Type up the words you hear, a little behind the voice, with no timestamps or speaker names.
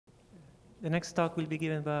The next talk will be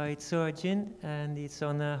given by Lijie, and it's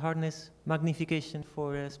on hardness magnification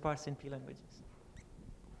for sparse NP languages.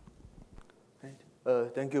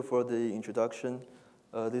 Thank you for the introduction.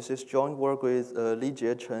 This is joint work with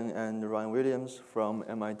Lijie, Chen, and Ryan Williams from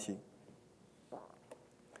MIT.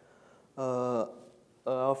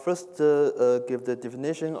 I'll first give the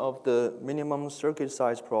definition of the minimum circuit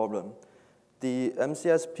size problem. The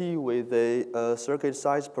MCSP with a circuit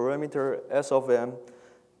size parameter S of m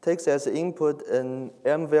takes as input an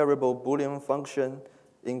m-variable Boolean function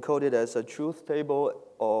encoded as a truth table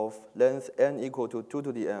of length n equal to 2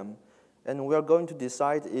 to the m. And we are going to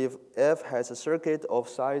decide if f has a circuit of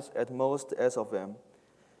size at most S of m.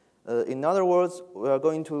 In other words, we are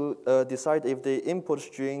going to decide if the input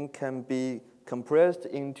string can be compressed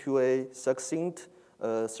into a succinct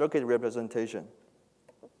circuit representation.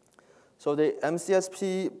 So the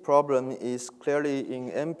MCSP problem is clearly in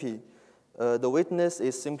NP. The witness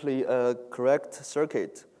is simply a correct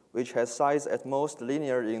circuit, which has size at most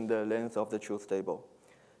linear in the length of the truth table.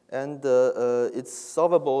 And it's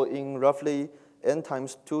solvable in roughly n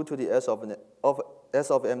times 2 to the S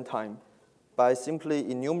of m time by simply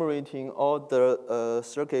enumerating all the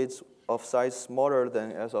circuits of size smaller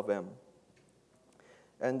than S of m.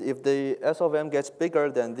 And if the S of m gets bigger,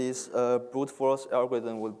 then this brute force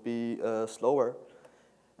algorithm would be slower.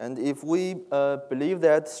 And if we believe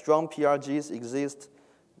that strong PRGs exist,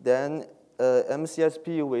 then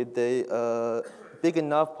MCSP with a big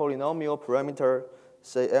enough polynomial parameter,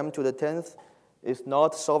 say m to the 10th, is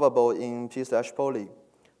not solvable in P/poly.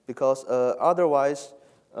 Because otherwise,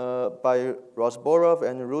 by Rozborov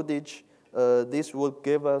and Lijie, this would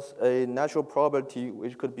give us a natural probability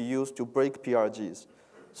which could be used to break PRGs.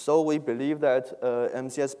 So we believe that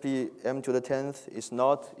MCSP m to the 10th is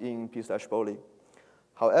not in P/poly.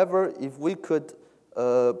 However, if we could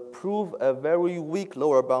prove a very weak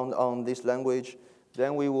lower bound on this language,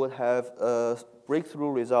 then we would have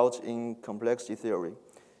breakthrough results in complexity theory.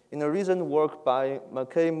 In a recent work by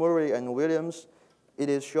McKay, Murray, and Williams, it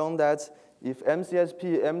is shown that if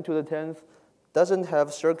MCSP m to the 10th doesn't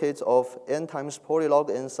have circuits of n times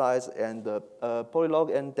polylog n size and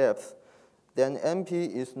polylog n depth, then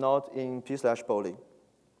NP is not in P/poly.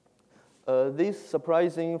 This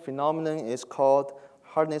surprising phenomenon is called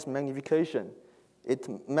hardness magnification. It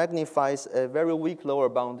magnifies a very weak lower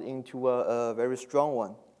bound into a very strong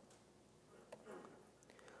one.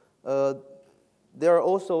 There are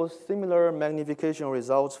also similar magnification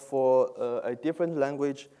results for a different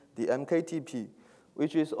language, the MKTP,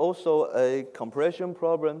 which is also a compression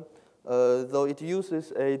problem, though it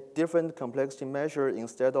uses a different complexity measure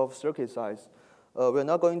instead of circuit size. We're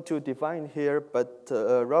not going to define here, but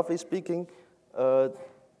roughly speaking, the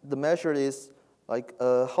measure is like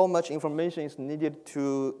how much information is needed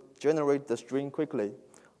to generate the string quickly.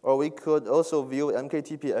 Or we could also view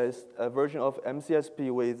MKTP as a version of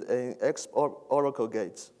MCSP with an X oracle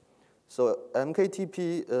gates. So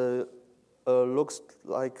MKTP looks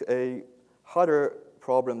like a harder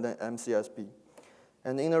problem than MCSP.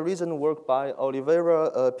 And in a recent work by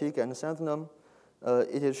Oliveira, Peak, and Santhanam,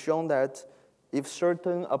 it is shown that if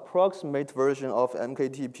certain approximate version of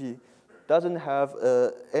MKTP doesn't have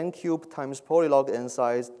n cubed times polylog n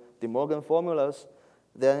size De Morgan formulas,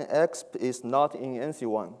 then X is not in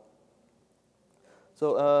NC1.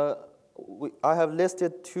 So I have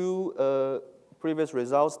listed two previous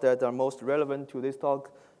results that are most relevant to this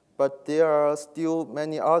talk, but there are still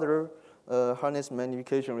many other hardness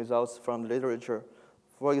magnification results from the literature.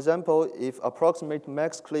 For example, if approximate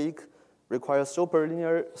max clique requires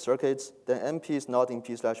superlinear circuits, then NP is not in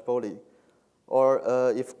P/poly. Or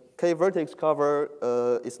if K-vertex cover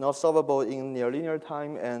is not solvable in near linear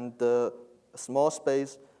time and small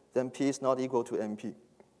space, then P is not equal to NP.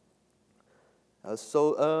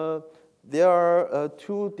 So there are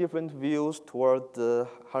two different views toward the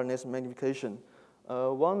hardness magnification.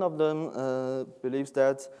 One of them believes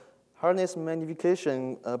that hardness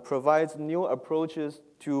magnification provides new approaches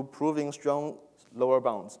to proving strong lower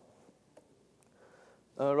bounds.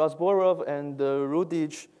 Rozborov and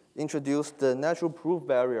Lijie introduced the natural proof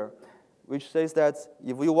barrier, which says that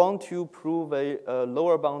if we want to prove a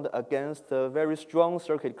lower bound against a very strong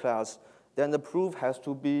circuit class, then the proof has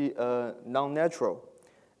to be non-natural.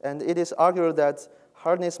 And it is argued that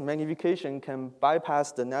hardness magnification can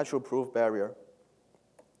bypass the natural proof barrier.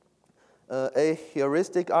 A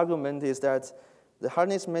heuristic argument is that the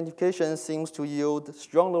hardness magnification seems to yield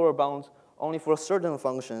strong lower bounds only for certain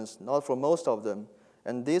functions, not for most of them.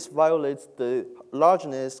 And this violates the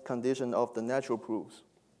largeness condition of the natural proofs.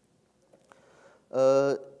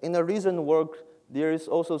 In a recent work, there is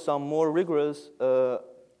also some more rigorous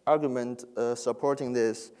argument supporting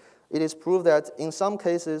this. it is proved that in some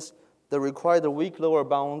cases, the required weak lower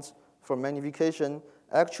bounds for magnification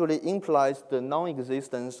actually implies the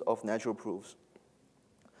non-existence of natural proofs.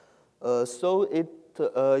 So it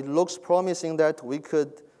looks promising that we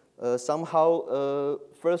could somehow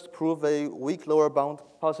first prove a weak lower bound,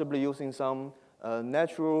 possibly using some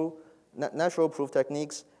natural proof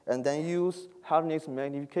techniques, and then use hardness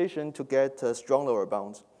magnification to get strong lower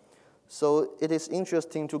bounds. So it is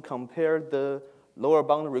interesting to compare the lower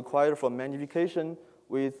bound required for magnification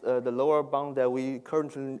with the lower bound that we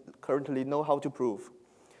currently know how to prove.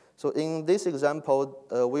 So in this example,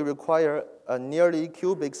 we require a nearly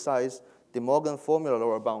cubic size De Morgan formula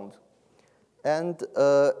lower bound. And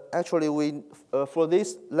actually, for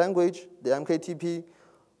this language, the MKTP,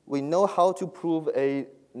 we know how to prove a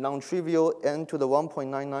non-trivial n to the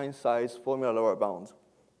 1.99 size formula lower bound.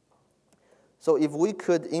 So if we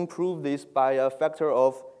could improve this by a factor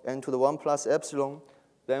of n to the 1 plus epsilon,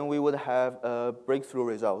 then we would have breakthrough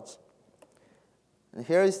results. And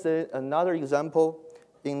here is another example.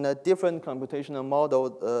 In a different computational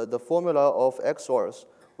model, the formula of XORs,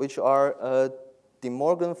 which are De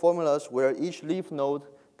Morgan formulas where each leaf node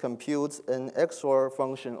computes an XOR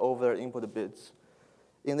function over input bits.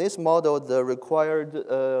 In this model, the required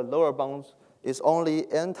lower bound is only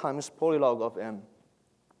n times polylog of m.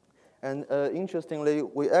 And interestingly,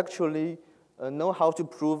 we actually know how to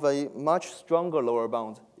prove a much stronger lower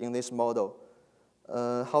bound in this model.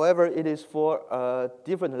 However, it is for a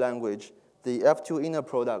different language, the F2 inner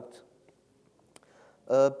product.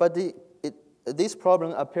 But this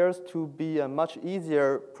problem appears to be a much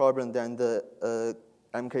easier problem than the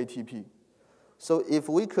MKTP. So if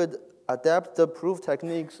we could adapt the proof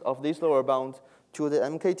techniques of this lower bound to the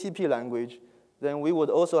MKTP language, then we would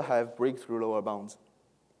also have breakthrough lower bounds.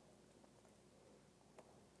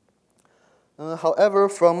 However,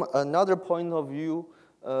 from another point of view,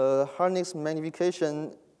 Hardness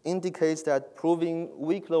magnification indicates that proving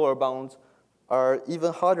weak lower bounds are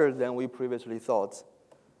even harder than we previously thought.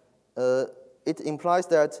 It implies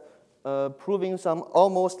that proving some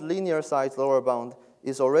almost linear size lower bound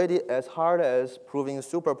is already as hard as proving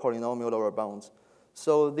super polynomial lower bounds.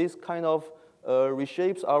 So this kind of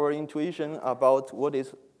reshapes our intuition about what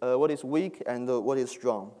is weak and what is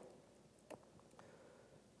strong.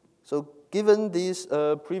 So given these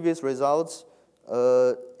previous results,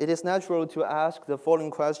 it is natural to ask the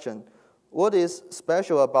following question. What is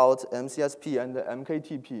special about MCSP and the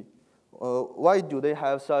MKTP? Why do they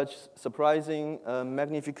have such surprising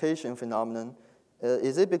magnification phenomenon?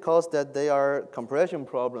 Is it because that they are compression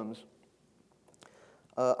problems?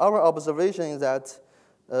 Our observation is that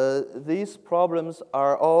these problems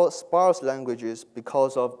are all sparse languages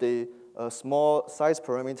because of the small size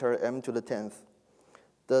parameter m to the 10th.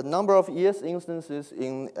 The number of ES instances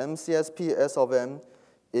in MCSP S of m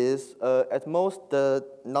is at most the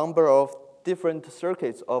number of different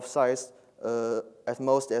circuits of size at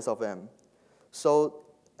most S of m. So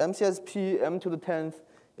MCSP m to the 10th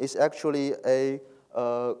is actually a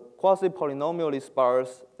quasi-polynomially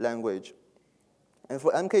sparse language. And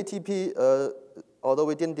for MKTP, although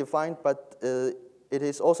we didn't define, but it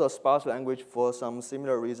is also a sparse language for some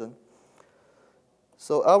similar reason.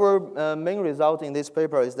 So our main result in this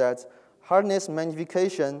paper is that hardness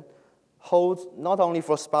magnification holds not only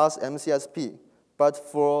for sparse MCSP, but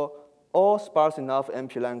for all sparse enough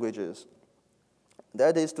MP languages.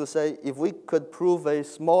 That is to say, if we could prove a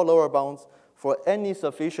small lower bound for any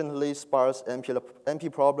sufficiently sparse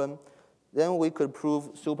MP problem, then we could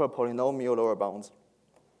prove super polynomial lower bounds.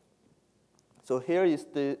 So here is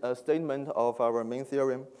the statement of our main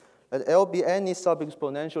theorem. Let L be any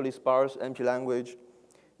sub-exponentially sparse MP language.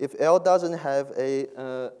 If L doesn't have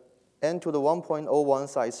a n to the 1.01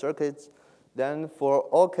 size circuits, then for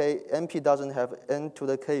all k, MP doesn't have n to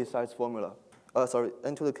the k size formula.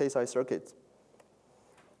 N to the k size circuits.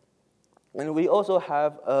 And we also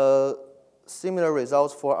have similar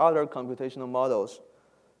results for other computational models.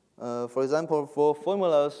 For example, for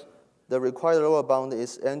formulas, the required lower bound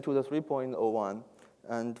is n to the 3.01.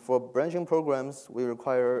 And for branching programs, we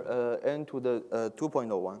require n to the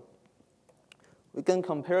 2.01. We can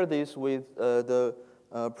compare this with the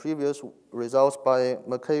previous results by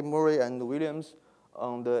McKay, Murray, and Williams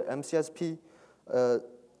on the MCSP.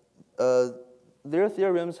 Their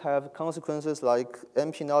theorems have consequences like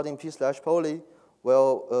MP nodding P/poly.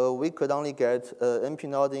 Well, we could only get MP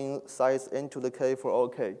nodding size n to the k for all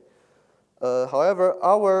k. However,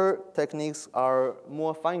 our techniques are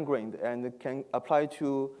more fine-grained and can apply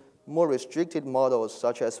to more restricted models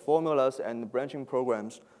such as formulas and branching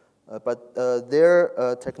programs, but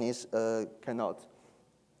their techniques cannot.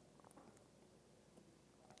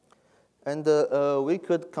 And we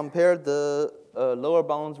could compare the lower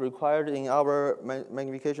bounds required in our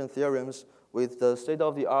magnification theorems with the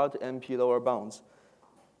state-of-the-art MP lower bounds.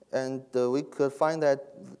 And we could find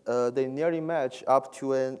that they nearly match up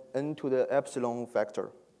to an n to the epsilon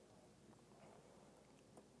factor.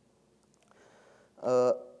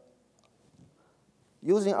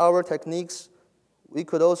 Using our techniques, we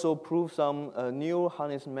could also prove some new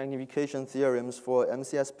Hardness magnification theorems for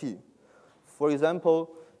MCSP. For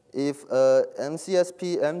example, if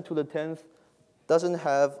MCSP m to the 10th doesn't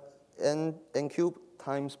have n cubed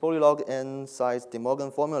times polylog n size De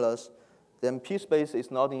Morgan formulas, then P space is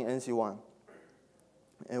not in NC1.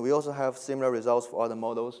 And we also have similar results for other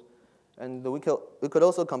models. And we could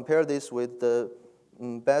also compare this with the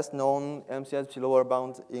best known MCSP lower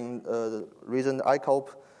bound in the recent ICOP,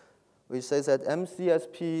 which says that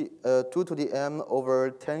MCSP 2 to the m over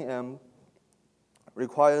 10m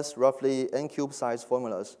requires roughly n cube size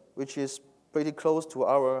formulas, which is pretty close to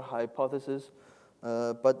our hypothesis.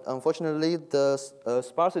 But unfortunately, the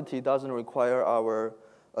sparsity doesn't require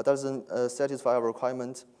doesn't satisfy our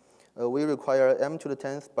requirement. We require m to the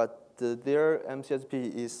 10th, but their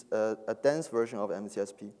MCSP is a dense version of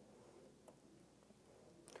MCSP.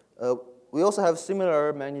 We also have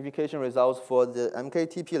similar magnification results for the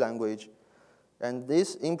MKTP language. And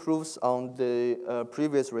this improves on the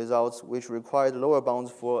previous results, which required lower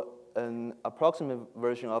bounds for an approximate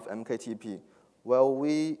version of MKTP, while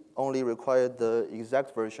we only required the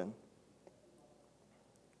exact version.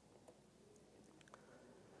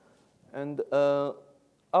 And our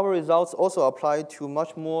results also apply to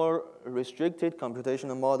much more restricted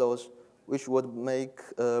computational models, which would make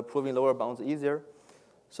proving lower bounds easier.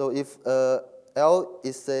 So if L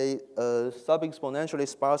is a sub-exponentially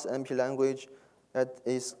sparse MP language that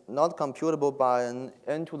is not computable by an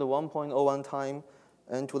n to the 1.01 time,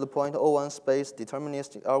 n to the 0.01 space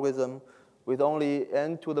deterministic algorithm with only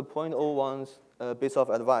n to the 0.01 bits of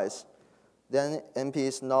advice, then MP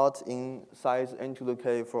is not in size n to the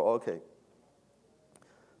k for all k.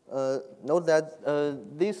 Note that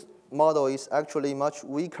this model is actually much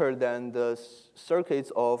weaker than the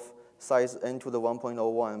circuits of size n to the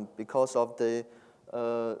 1.01 because of the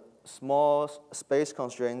small space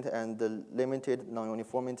constraint and the limited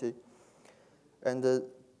non-uniformity. And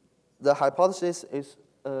the hypothesis is,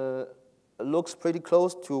 looks pretty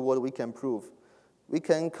close to what we can prove. We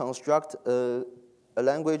can construct a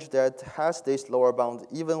language that has this lower bound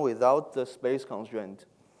even without the space constraint.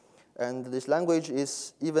 And this language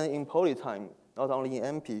is even in polytime, not only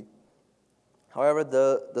in MP. However,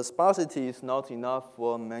 the sparsity is not enough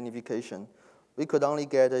for magnification. We could only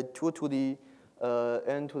get a 2 to the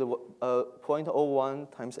n to the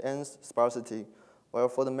 0.01 times n sparsity, while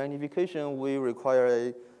for the magnification, we require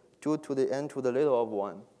a 2 to the n to the little of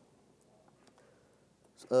 1.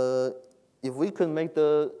 If we could make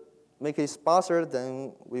it sparser,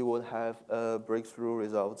 then we would have breakthrough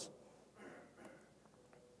results.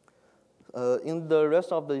 In the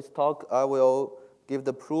rest of this talk, I will give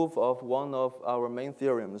the proof of one of our main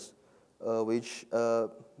theorems, which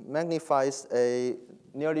magnifies a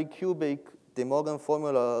nearly cubic De Morgan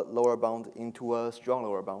formula lower bound into a strong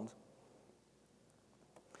lower bound.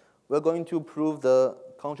 We're going to prove the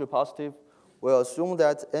contrapositive. We'll assume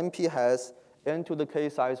that MP has n to the k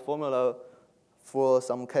size formula for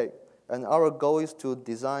some k. And our goal is to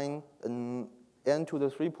design an n to the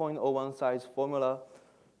 3.01 size formula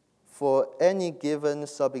for any given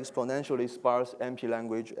sub-exponentially sparse MP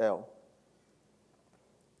language L.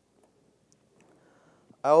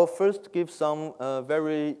 I'll first give some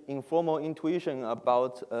very informal intuition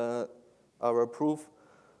about our proof.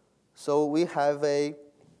 So we have a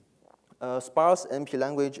sparse MP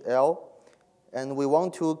language L, and we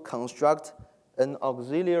want to construct an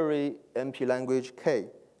auxiliary MP language K.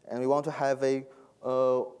 And we want to have a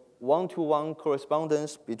one-to-one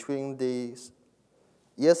correspondence between the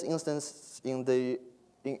yes instance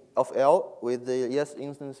of L with the yes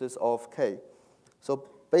instances of K. So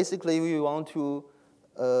basically, we want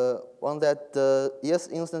that the yes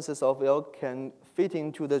instances of L can fit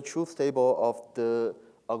into the truth table of the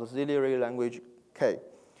auxiliary language K.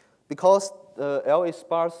 Because L is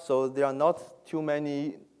sparse, so there are not too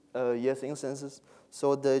many yes instances.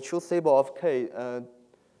 So the truth table of K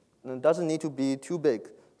doesn't need to be too big.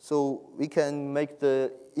 So we can make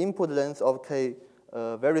the input length of K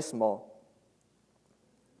very small.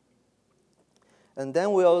 And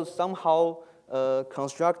then we'll somehow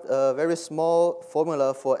construct a very small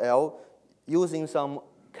formula for L using some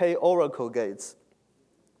K oracle gates.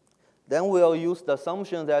 Then we'll use the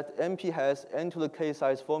assumption that MP has n to the k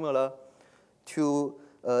size formula to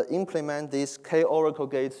implement these K oracle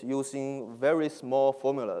gates using very small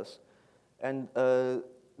formulas. And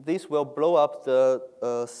this will blow up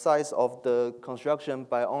the size of the construction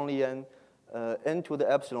by only n to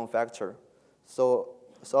the epsilon factor. So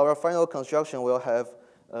our final construction will have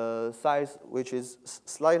size which is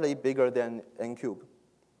slightly bigger than n cubed.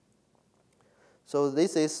 So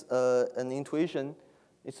this is an intuition.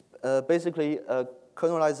 It's basically a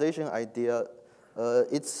kernelization idea.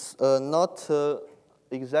 It's not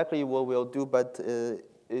exactly what we'll do, but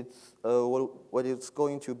it's what it's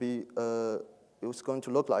going to be. It's going to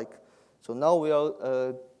look like. So now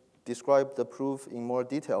we'll describe the proof in more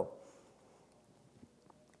detail.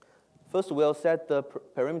 First, we'll set the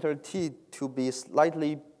parameter t to be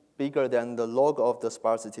slightly bigger than the log of the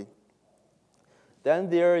sparsity. Then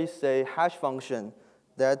there is a hash function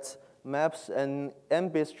that maps an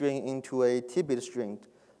n-bit string into a t-bit string,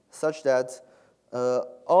 such that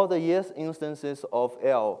all the yes instances of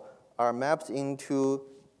L are mapped into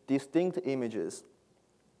distinct images.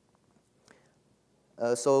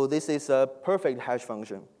 So this is a perfect hash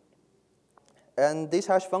function. And this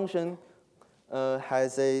hash function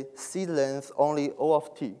has a seed length only O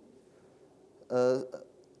of t.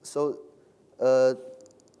 So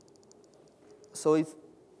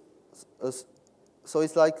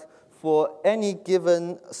it's like for any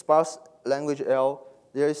given sparse language L,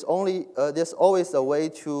 there's always a way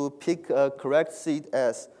to pick a correct seed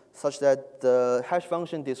S, such that the hash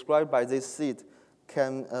function described by this seed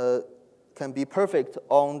can be perfect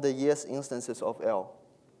on the yes instances of L.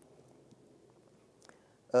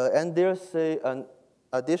 And there's an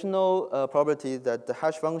additional property that the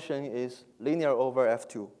hash function is linear over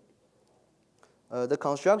F2. The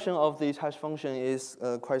construction of this hash function is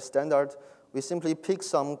quite standard. We simply pick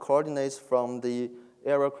some coordinates from the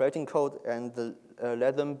error correcting code and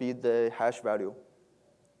let them be the hash value.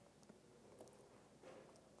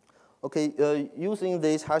 Okay, using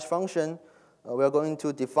this hash function, we are going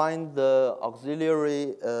to define the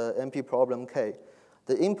auxiliary NP problem K.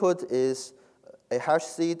 The input is a hash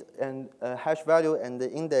seed and a hash value and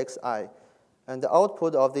the index I. And the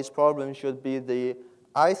output of this problem should be the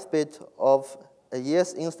ith bit of a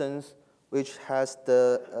yes instance which has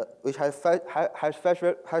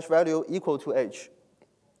hash value equal to h.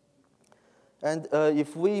 And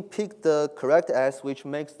if we pick the correct s, which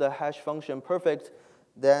makes the hash function perfect,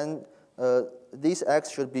 then this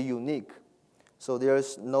x should be unique. So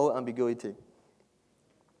there's no ambiguity.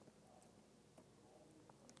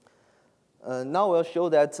 Now we'll show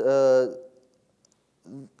that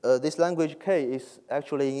this language K is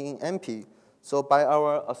actually in NP. So by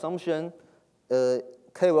our assumption,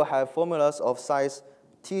 K will have formulas of size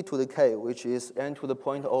t to the k, which is n to the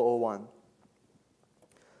 0.001.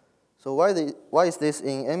 So why is this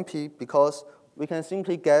in NP? Because we can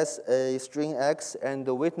simply guess a string x and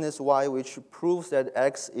the witness y, which proves that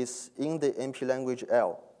x is in the NP language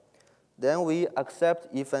L. Then we accept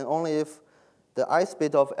if and only if the ith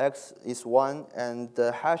bit of x is 1 and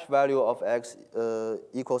the hash value of x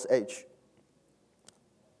equals h.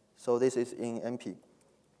 So this is in NP.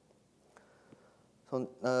 So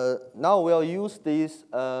now we'll use this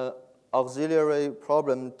auxiliary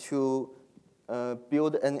problem to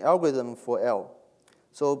build an algorithm for L.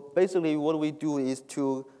 So basically what we do is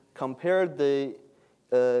to compare the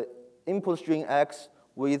input string x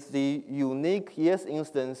with the unique yes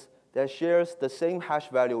instance that shares the same hash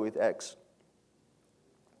value with x.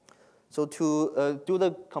 So to do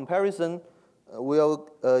the comparison, we'll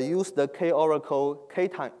use the k oracle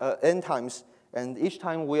n times, and each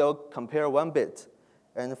time we'll compare one bit.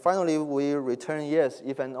 And finally, we return yes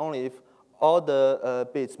if and only if all the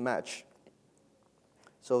bits match.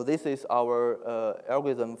 So this is our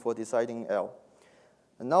algorithm for deciding L.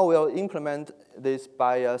 And now we'll implement this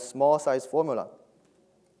by a small size formula.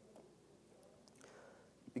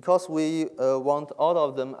 Because we want all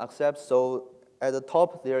of them accept, so at the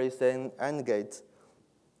top there is an AND gate.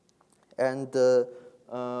 And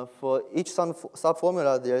for each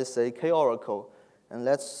subformula, there is a k oracle. And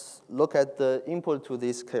let's look at the input to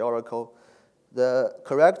this k oracle. The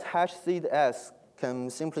correct hash seed S can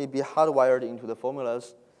simply be hardwired into the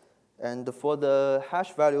formulas. And for the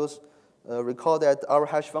hash values, recall that our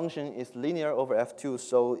hash function is linear over F2.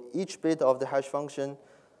 So each bit of the hash function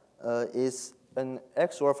is an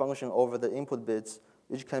XOR function over the input bits,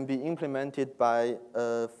 which can be implemented by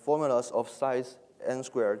formulas of size n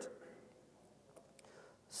squared.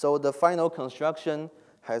 So the final construction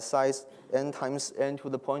has size n times n to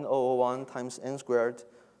the 0.001 times n squared,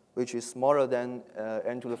 which is smaller than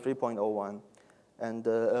n to the 3.01. And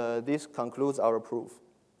this concludes our proof.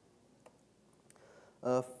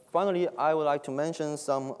 Finally, I would like to mention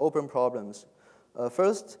some open problems.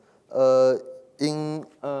 First, in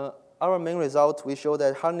our main result, we show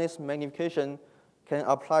that hardness magnification can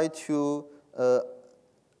apply to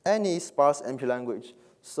any sparse MP language.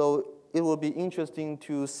 So it will be interesting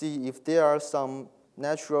to see if there are some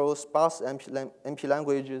natural sparse MP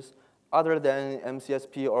languages other than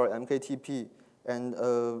MCSP or MKTP. And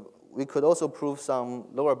we could also prove some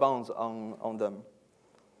lower bounds on them.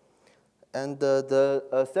 And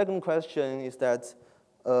the second question is that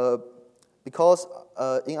because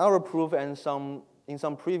in our proof and in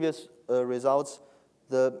some previous results,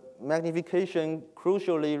 the magnification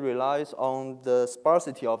crucially relies on the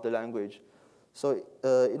sparsity of the language. So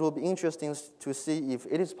it will be interesting to see if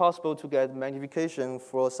it is possible to get magnification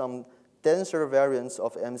for some denser variants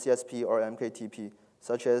of MCSP or MKTP,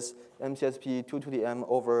 such as MCSP 2 to the m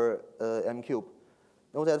over m cubed.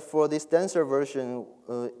 Note that for this denser version,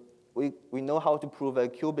 we know how to prove a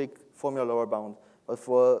cubic formula lower bound, but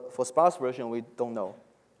for sparse version, we don't know.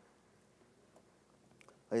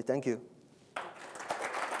 Okay, thank you.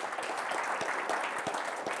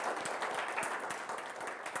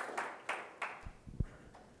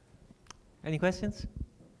 Any questions?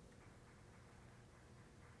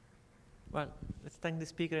 Well, let's thank the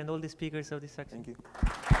speaker and all the speakers of this section. Thank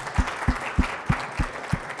you.